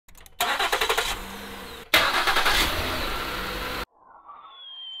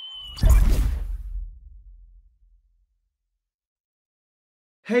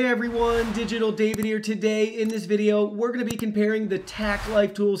Hey everyone, Digital David here. Today in this video, we're going to be comparing the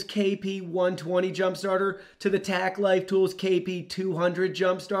Tacklife Tools KP120 jump starter to the Tacklife Tools KP200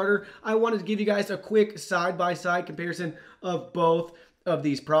 jump starter. I wanted to give you guys a quick side-by-side comparison of both of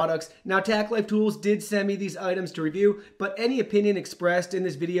these products. Now, Tacklife Tools did send me these items to review, but any opinion expressed in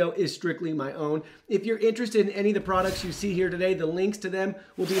this video is strictly my own. If you're interested in any of the products you see here today, the links to them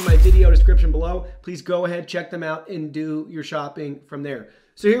will be in my video description below. Please go ahead, check them out, and do your shopping from there.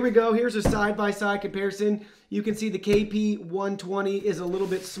 So here we go. Here's a side-by-side comparison. You can see the KP120 is a little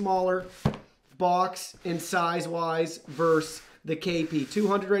bit smaller box and size-wise versus the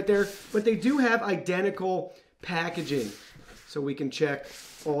KP200 right there, but they do have identical packaging. So we can check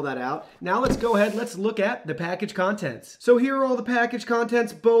all that out. Now let's go ahead, let's look at the package contents. So here are all the package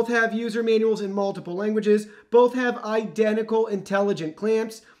contents. Both have user manuals in multiple languages. Both have identical intelligent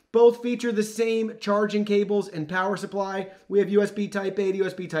clamps. Both feature the same charging cables and power supply. We have USB Type A to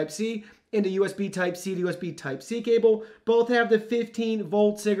USB Type C and a USB Type C to USB Type C cable. Both have the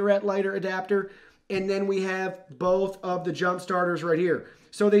 15-volt cigarette lighter adapter. And then we have both of the jump starters right here.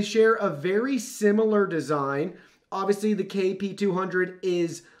 So they share a very similar design. Obviously, the KP200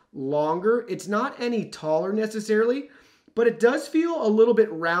 is longer. It's not any taller necessarily, but it does feel a little bit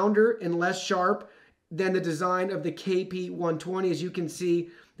rounder and less sharp than the design of the KP120. As you can see,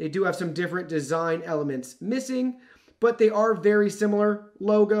 they do have some different design elements missing, but they are very similar.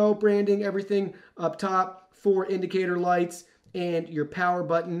 Logo, branding, everything up top, 4 indicator lights, and your power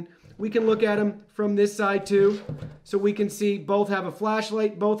button. We can look at them from this side too. So we can see both have a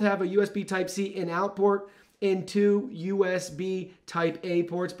flashlight, both have a USB Type-C in-out port, and 2 USB Type A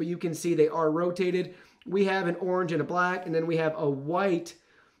ports, but you can see they are rotated. We have an orange and a black, and then we have a white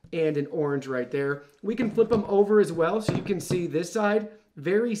and an orange right there. We can flip them over as well, so you can see this side,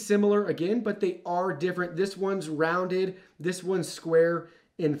 very similar again, but they are different. This one's rounded, this one's square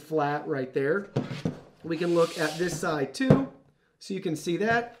and flat right there. We can look at this side too, so you can see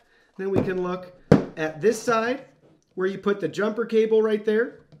that. Then we can look at this side, where you put the jumper cable right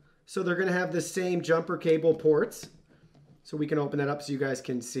there. So they're going to have the same jumper cable ports. So we can open that up so you guys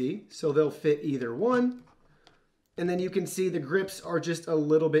can see. So they'll fit either one. And then you can see the grips are just a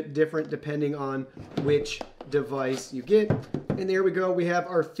little bit different depending on which device you get. And there we go. We have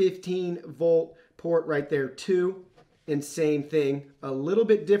our 15-volt port right there too. And same thing, a little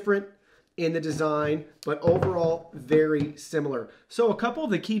bit different in the design, but overall very similar. So a couple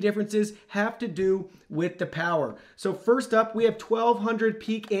of the key differences have to do with the power. So first up, we have 1200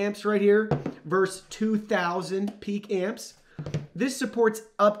 peak amps right here versus 2000 peak amps. This supports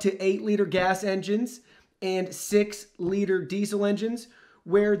up to 8-liter gas engines and 6-liter diesel engines,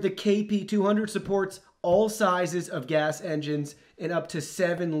 where the KP200 supports all sizes of gas engines and up to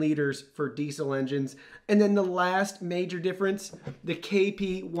 7 liters for diesel engines. And then the last major difference, the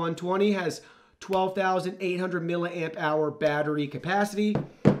KP120 has 12,800 milliamp hour battery capacity,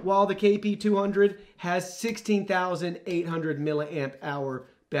 while the KP200 has 16,800 milliamp hour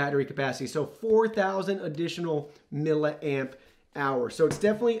battery capacity. So 4,000 additional milliamp hours. So it's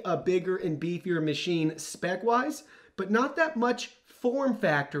definitely a bigger and beefier machine spec-wise, but not that much form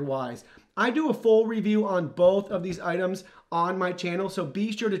factor-wise. I do a full review on both of these items on my channel, so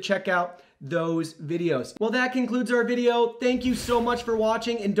be sure to check out those videos. Well, that concludes our video. Thank you so much for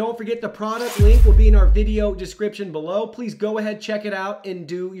watching, and don't forget the product link will be in our video description below. Please go ahead, check it out, and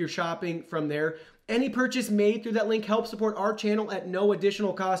do your shopping from there. Any purchase made through that link helps support our channel at no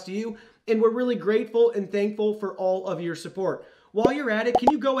additional cost to you, and we're really grateful and thankful for all of your support. While you're at it,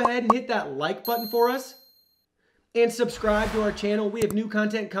 can you go ahead and hit that like button for us? And subscribe to our channel. We have new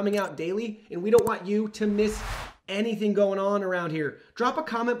content coming out daily, and we don't want you to miss anything going on around here. Drop a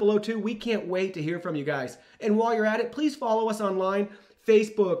comment below too. We can't wait to hear from you guys. And while you're at it, please follow us online: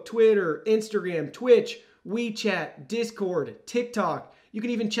 Facebook, Twitter, Instagram, Twitch, WeChat, Discord, TikTok. You can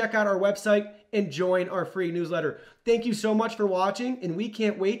even check out our website and join our free newsletter. Thank you so much for watching, and we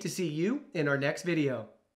can't wait to see you in our next video.